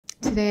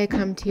Today I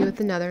come to you with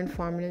another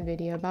informative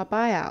video about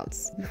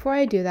buyouts. Before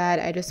I do that,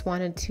 I just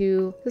wanted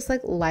to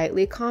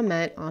lightly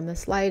comment on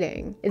this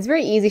lighting. It's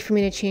very easy for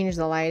me to change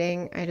the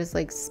lighting. I just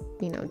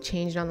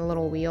change it on the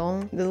little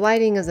wheel. The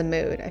lighting is a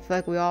mood. I feel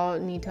like we all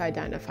need to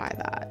identify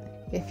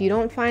that. If you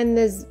don't find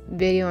this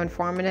video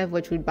informative,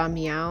 which would bum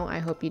me out, I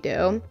hope you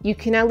do, you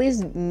can at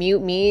least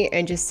mute me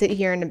and just sit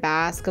here and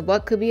bask of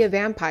what could be a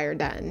vampire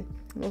den.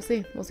 We'll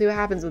see what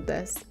happens with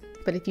this.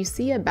 But if you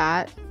see a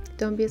bat,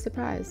 don't be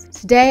surprised.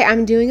 Today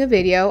I'm doing a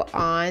video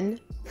on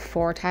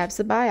 4 types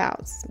of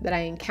buyouts that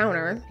I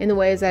encounter in the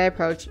ways that I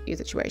approach each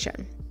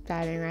situation.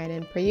 Diving right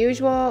in per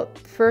usual.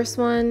 First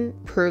one,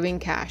 proving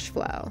cash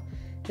flow.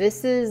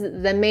 This is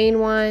the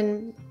main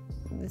one.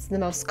 This is the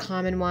most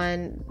common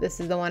one. This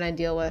is the one I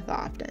deal with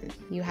often.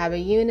 You have a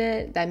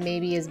unit that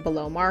maybe is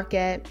below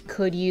market,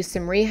 could use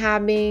some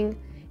rehabbing,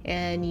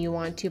 and you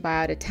want to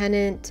buy out a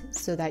tenant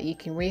so that you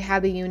can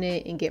rehab the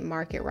unit and get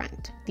market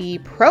rent. The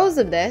pros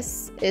of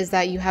this is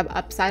that you have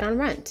upside on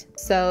rent.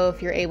 So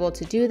if you're able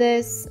to do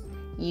this,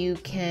 you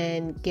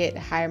can get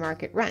higher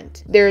market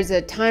rent. There's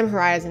a time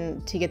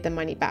horizon to get the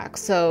money back.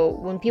 So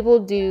when people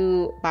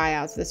do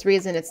buyouts, this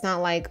reason, it's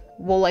not like,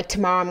 well, like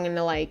tomorrow I'm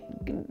gonna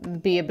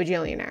be a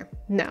bajillionaire.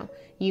 No,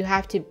 you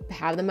have to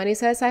have the money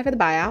set aside for the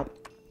buyout,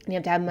 and you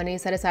have to have money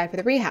set aside for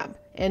the rehab.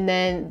 And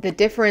then the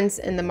difference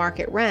in the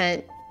market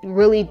rent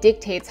really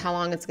dictates how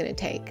long it's going to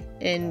take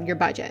in your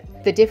budget.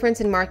 The difference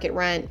in market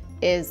rent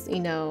is,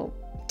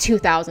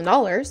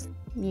 $2,000.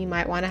 You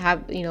might want to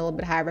have, a little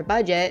bit higher of a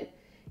budget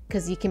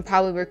because you can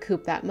probably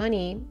recoup that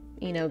money,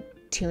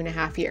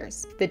 2.5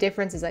 years. The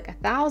difference is like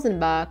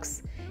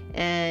 $1,000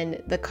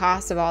 and the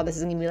cost of all this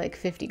is going to be like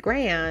 50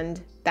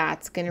 grand.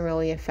 That's going to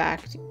really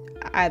affect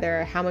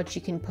either how much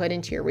you can put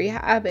into your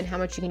rehab and how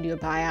much you can do a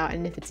buyout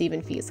and if it's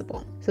even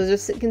feasible. So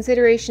there's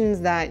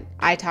considerations that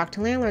I talk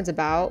to landlords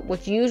about,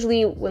 which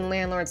usually when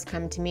landlords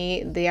come to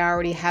me, they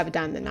already have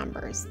done the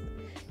numbers.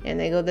 And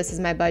they go, this is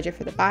my budget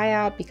for the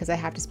buyout because I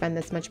have to spend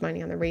this much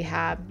money on the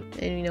rehab.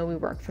 And we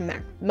work from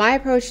there. My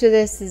approach to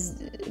this is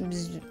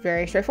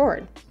very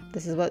straightforward.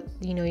 This is what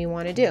you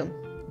want to do.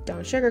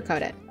 Don't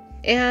sugarcoat it.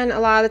 And a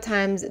lot of the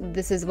times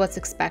this is what's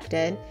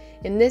expected.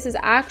 And this is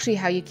actually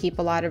how you keep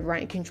a lot of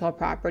rent control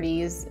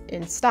properties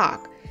in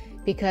stock,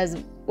 because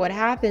what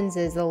happens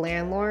is the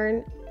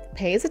landlord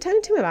pays a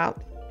tenant to move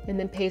out and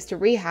then pays to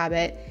rehab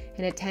it,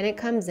 and a tenant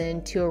comes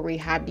in to a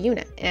rehab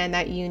unit, and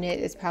that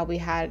unit has probably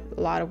had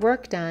a lot of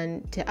work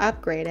done to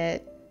upgrade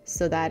it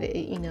so that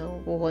it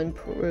will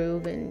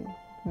improve and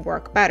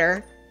work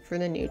better for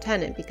the new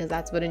tenant, because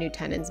that's what a new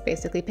tenant is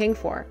basically paying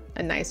for,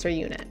 a nicer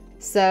unit.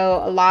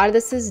 So a lot of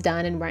this is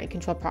done in rent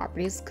control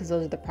properties because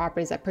those are the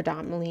properties that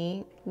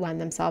predominantly lend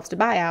themselves to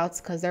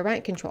buyouts because they're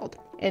rent controlled.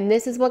 And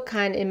this is what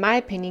in my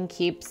opinion,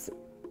 keeps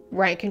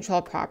rent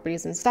control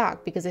properties in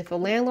stock, because if a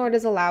landlord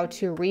is allowed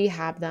to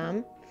rehab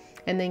them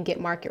and then get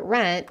market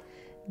rent,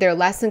 they're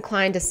less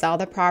inclined to sell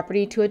the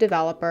property to a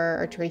developer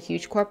or to a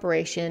huge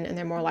corporation, and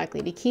they're more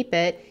likely to keep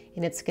it,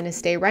 and it's going to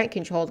stay rent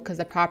controlled because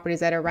the properties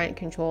that are rent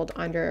controlled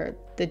under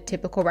the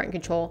typical rent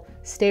control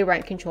stay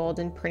rent controlled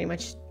and pretty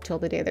much till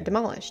the day they're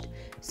demolished.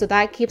 So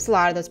that keeps a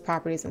lot of those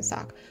properties in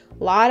stock.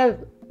 A lot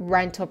of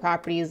rental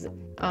properties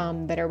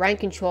that are rent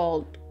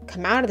controlled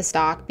come out of the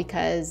stock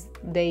because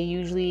they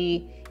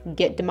usually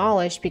get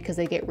demolished because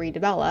they get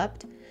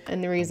redeveloped.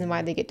 And the reason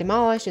why they get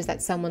demolished is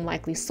that someone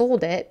likely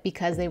sold it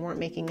because they weren't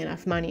making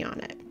enough money on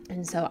it.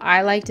 And so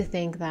I like to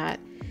think that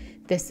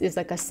this is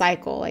like a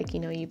cycle.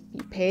 You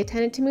pay a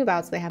tenant to move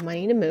out so they have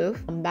money to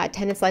move. That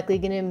tenant's likely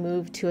going to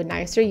move to a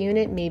nicer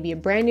unit, maybe a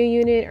brand new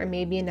unit, or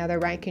maybe another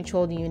rent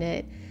controlled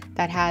unit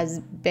that has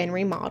been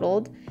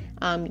remodeled.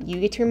 You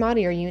get to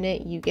remodel your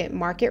unit, you get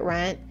market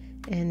rent,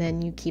 and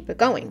then you keep it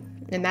going.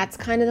 And that's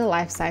kind of the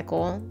life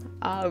cycle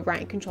of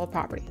rent controlled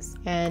properties.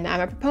 And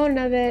I'm a proponent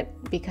of it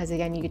because,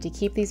 again, you get to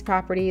keep these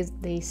properties,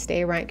 they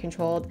stay rent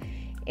controlled,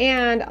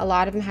 and a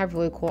lot of them have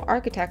really cool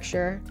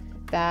architecture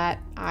that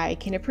I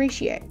can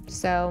appreciate.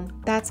 So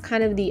that's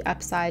kind of the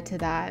upside to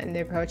that and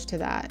the approach to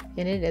that.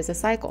 And it is a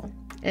cycle.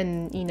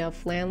 And,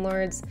 if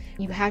landlords,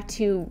 you have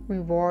to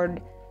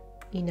reward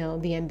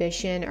the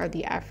ambition or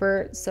the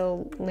effort.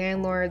 So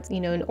landlords,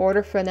 in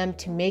order for them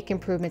to make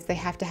improvements, they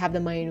have to have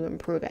the money to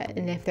improve it.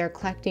 And if they're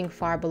collecting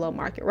far below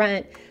market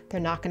rent, they're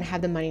not going to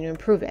have the money to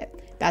improve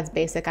it. That's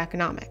basic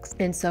economics.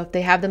 And so if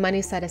they have the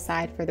money set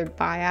aside for the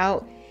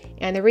buyout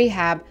and the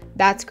rehab,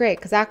 that's great,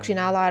 because actually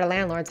not a lot of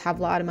landlords have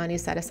a lot of money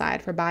set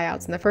aside for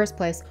buyouts in the first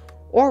place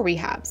or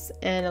rehabs.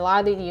 And a lot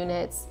of the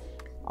units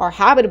are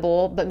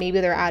habitable, but maybe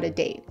they're out of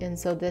date. And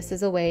so this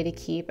is a way to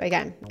keep,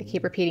 again, I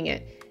keep repeating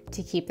it,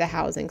 to keep the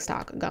housing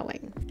stock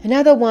going.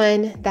 Another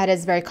one that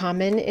is very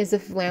common is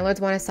if landlords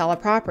want to sell a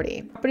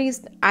property.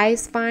 Properties I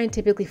find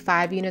typically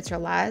 5 units or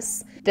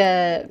less.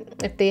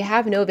 If they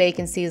have no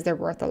vacancies, they're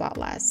worth a lot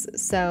less.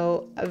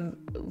 So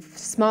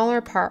smaller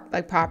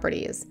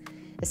properties,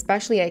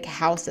 especially like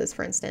houses,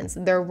 for instance,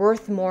 they're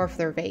worth more if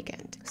they're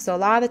vacant. So a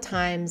lot of the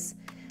times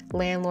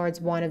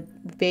landlords want a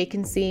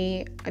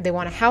vacancy, they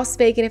want a house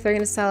vacant if they're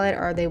going to sell it,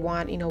 or they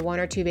want, you know, 1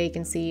 or 2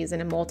 vacancies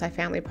in a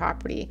multifamily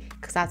property,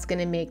 because that's going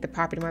to make the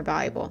property more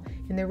valuable.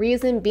 And the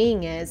reason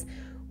being is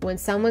when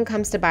someone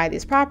comes to buy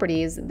these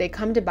properties, they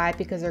come to buy it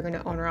because they're going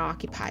to own or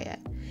occupy it.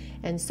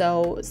 And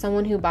so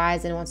someone who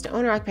buys and wants to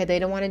own or occupy, they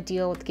don't want to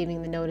deal with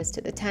giving the notice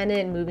to the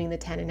tenant, moving the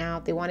tenant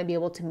out. They want to be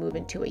able to move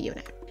into a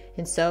unit.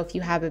 And so if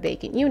you have a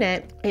vacant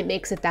unit, it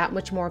makes it that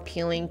much more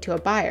appealing to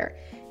a buyer.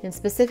 And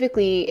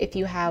specifically, if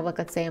you have, like,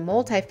 let's say a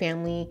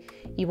multifamily,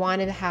 you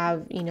want to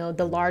have, you know,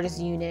 the largest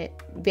unit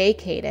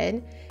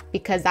vacated,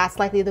 because that's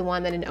likely the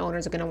one that an owner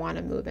is going to want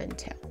to move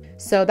into.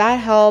 So that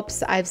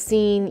helps. I've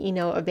seen, you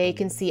know, a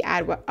vacancy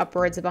add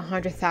upwards of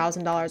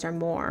 $100,000 or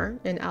more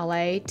in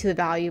LA to the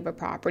value of a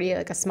property,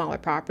 like a smaller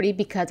property,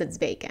 because it's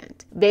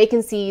vacant.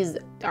 Vacancies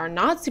are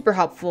not super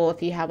helpful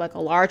if you have like a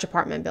large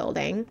apartment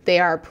building. They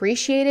are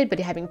appreciated, but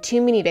having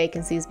too many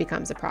vacancies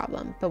becomes a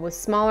problem. But with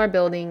smaller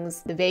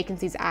buildings, the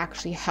vacancies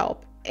actually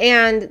help.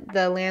 And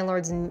the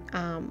landlords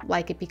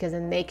like it because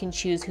then they can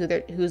choose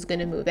who's going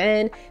to move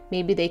in.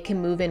 Maybe they can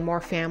move in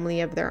more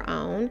family of their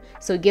own.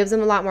 So it gives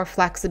them a lot more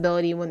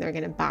flexibility when they're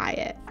going to buy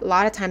it. A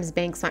lot of times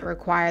banks might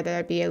require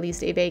there be at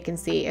least a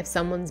vacancy. If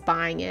someone's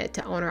buying it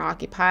to own or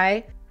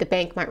occupy, the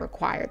bank might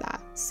require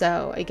that.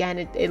 So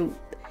again,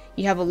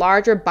 you have a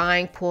larger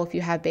buying pool if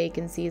you have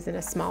vacancies in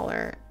a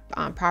smaller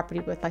property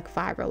with like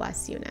 5 or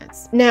less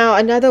units. Now,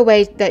 another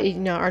way that, you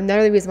know, or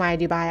another reason why I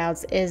do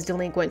buyouts is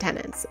delinquent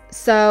tenants.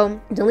 So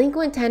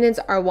delinquent tenants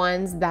are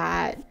ones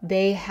that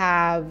they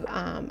have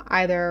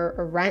either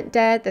a rent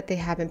debt that they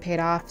haven't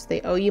paid off, so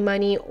they owe you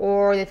money,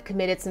 or they've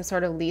committed some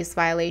sort of lease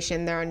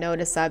violation, they're on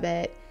notice of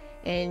it,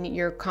 and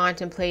you're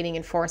contemplating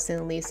enforcing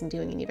the lease and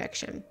doing an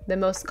eviction. The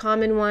most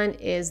common one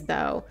is,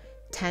 though,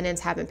 tenants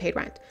haven't paid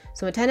rent.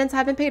 So when tenants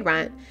haven't paid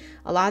rent,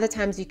 a lot of the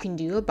times you can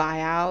do a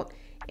buyout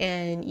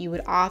and you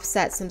would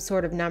offset some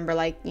sort of number,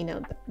 like, you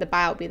know, the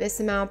buyout will be this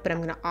amount, but I'm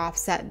going to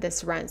offset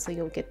this rent so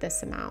you'll get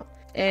this amount.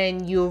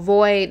 And you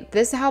avoid,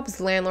 this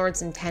helps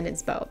landlords and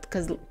tenants both,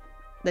 because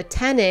the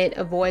tenant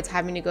avoids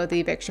having to go through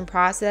the eviction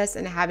process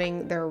and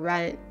having their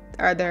rent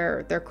or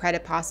their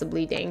credit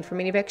possibly dinged from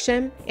an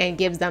eviction, and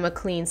gives them a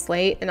clean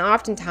slate. And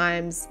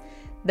oftentimes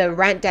the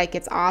rent debt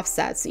gets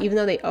offset. So even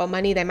though they owe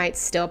money, they might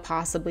still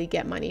possibly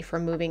get money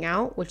from moving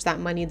out, which that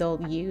money they'll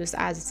use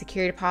as a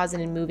security deposit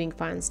and moving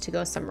funds to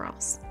go somewhere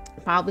else.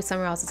 Probably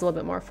somewhere else is a little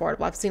bit more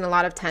affordable. I've seen a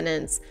lot of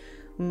tenants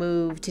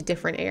move to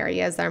different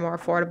areas that are more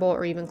affordable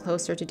or even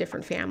closer to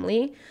different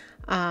family,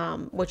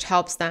 which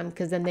helps them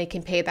because then they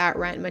can pay that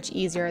rent much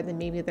easier than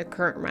maybe the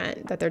current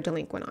rent that they're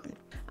delinquent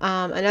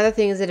on. Another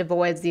thing is it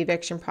avoids the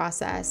eviction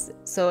process.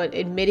 So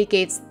it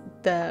mitigates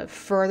the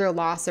further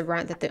loss of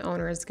rent that the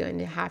owner is going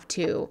to have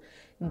to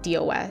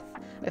deal with.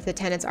 If the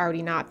tenant's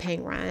already not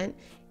paying rent,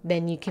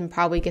 then you can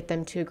probably get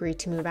them to agree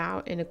to move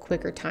out in a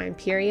quicker time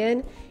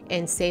period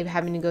and save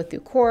having to go through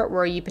court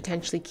where you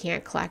potentially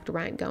can't collect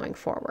rent going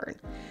forward.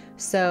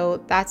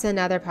 So that's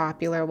another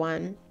popular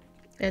one.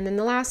 And then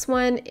the last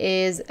one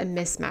is a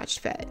mismatched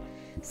fit.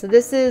 So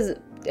this is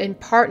in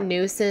part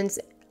nuisance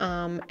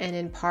and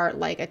in part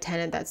like a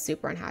tenant that's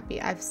super unhappy.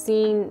 I've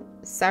seen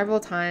several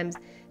times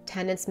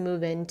tenants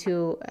move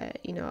into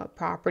a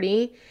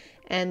property,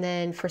 and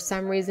then for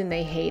some reason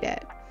they hate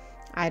it.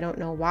 I don't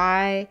know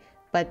why,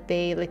 but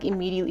they like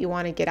immediately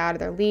want to get out of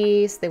their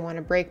lease. They want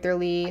to break their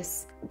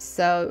lease.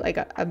 So like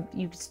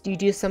you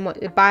do somewhat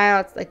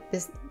buyouts like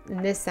this.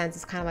 In this sense,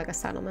 it's kind of like a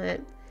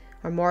settlement,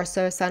 or more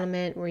so a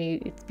settlement where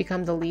it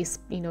becomes a lease,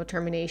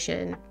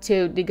 termination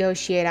to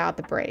negotiate out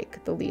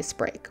the lease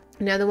break.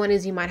 Another one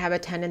is you might have a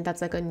tenant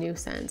that's like a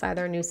nuisance,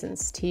 either a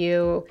nuisance to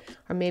you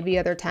or maybe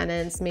other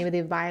tenants. Maybe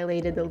they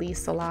violated the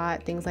lease a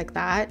lot, things like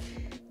that.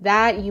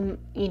 That in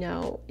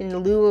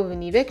lieu of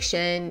an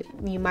eviction,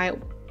 you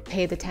might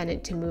pay the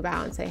tenant to move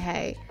out and say,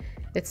 hey,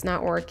 it's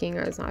not working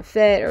or it's not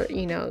fit, or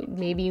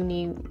maybe you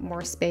need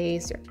more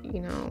space, or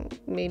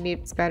maybe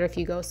it's better if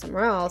you go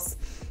somewhere else,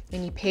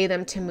 and you pay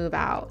them to move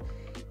out.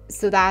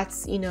 So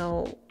that's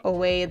a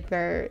way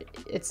where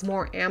it's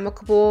more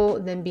amicable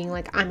than being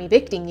like, I'm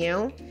evicting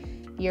you.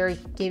 You're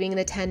giving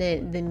the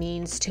tenant the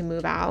means to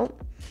move out.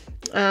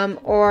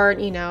 Or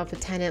if a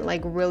tenant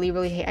like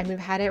really hate, I've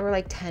had it where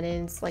like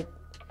tenants like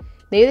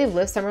maybe they've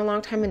lived somewhere a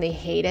long time and they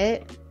hate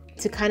it.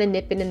 To kind of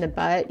nip it in the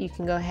butt, you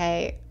can go,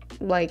 hey,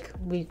 like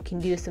we can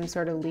do some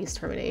sort of lease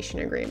termination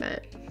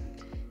agreement,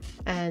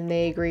 and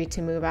they agree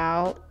to move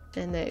out,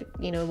 and that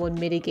would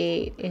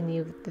mitigate any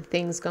of the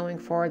things going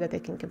forward that they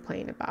can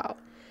complain about.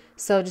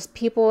 So just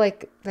people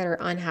like that are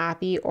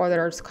unhappy or that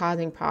are just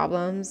causing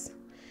problems.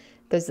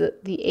 There's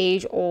the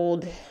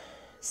age-old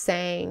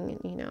saying,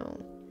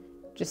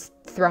 just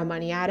throw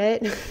money at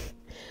it.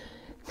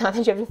 Not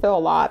that you have to throw a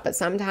lot, but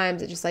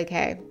sometimes it's just like,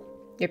 hey,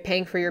 you're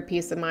paying for your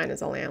peace of mind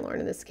as a landlord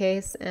in this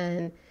case,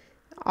 and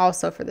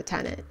also for the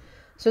tenant.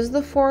 So those are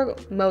the 4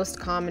 most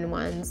common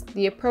ones.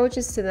 The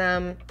approaches to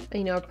them,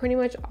 are pretty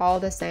much all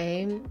the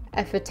same.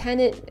 If a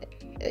tenant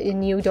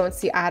and you don't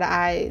see eye to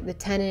eye, the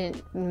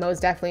tenant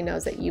most definitely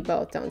knows that you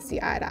both don't see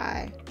eye to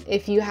eye.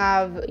 If you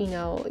have, you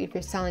know, if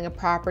you're selling a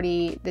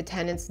property, the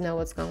tenants know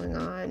what's going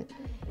on.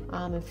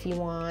 If you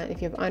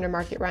have under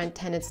market rent,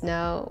 tenants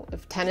know.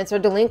 If tenants are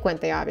delinquent,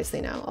 they obviously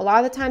know. A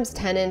lot of the times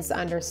tenants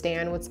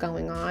understand what's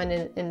going on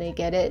and they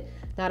get it.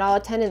 Not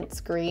all tenants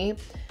agree,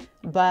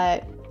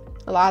 but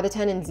a lot of the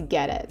tenants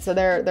get it. So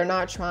they're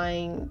not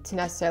trying to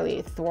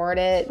necessarily thwart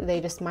it. They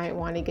just might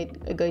want to get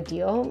a good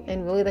deal.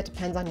 And really that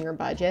depends on your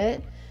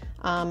budget.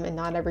 And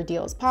not every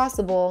deal is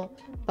possible,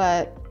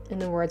 but in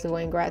the words of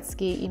Wayne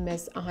Gretzky, you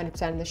miss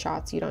 100% of the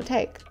shots you don't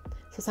take.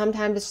 So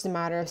sometimes it's just a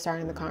matter of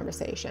starting the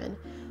conversation.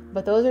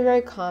 But those are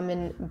very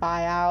common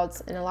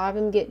buyouts, and a lot of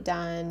them get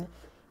done.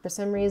 For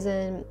some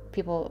reason,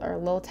 people are a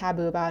little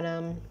taboo about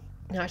them.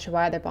 Not sure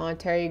why. They're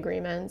voluntary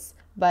agreements.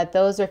 But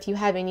those are, if you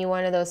have any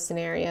one of those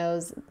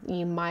scenarios,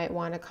 you might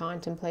want to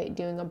contemplate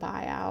doing a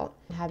buyout,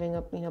 having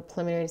a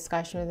preliminary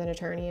discussion with an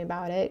attorney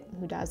about it,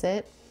 who does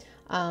it.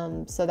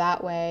 So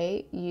that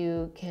way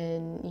you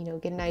can,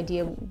 get an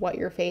idea of what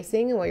you're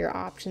facing and what your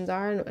options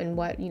are, and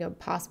what,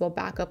 possible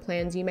backup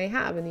plans you may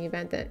have in the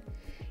event that,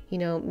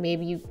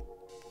 maybe you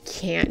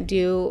can't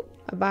do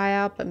a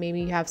buyout, but maybe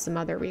you have some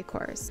other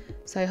recourse.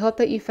 So I hope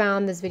that you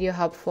found this video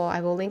helpful. I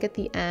will link at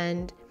the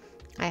end.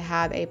 I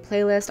have a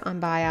playlist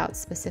on buyouts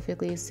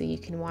specifically, so you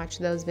can watch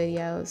those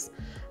videos.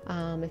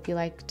 If you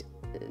liked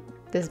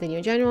this video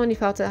in general and you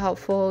felt it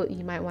helpful,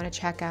 you might want to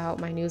check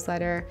out my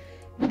newsletter.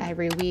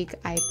 Every week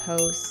I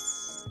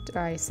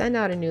send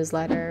out a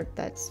newsletter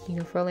that's,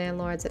 for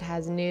landlords. It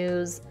has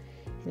news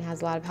and it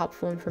has a lot of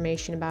helpful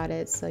information about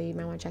it. So you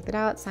might want to check that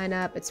out. Sign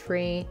up. It's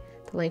free.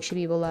 The link should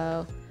be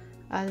below.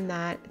 Other than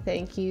that,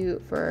 thank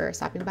you for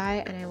stopping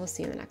by, and I will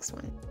see you in the next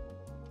one.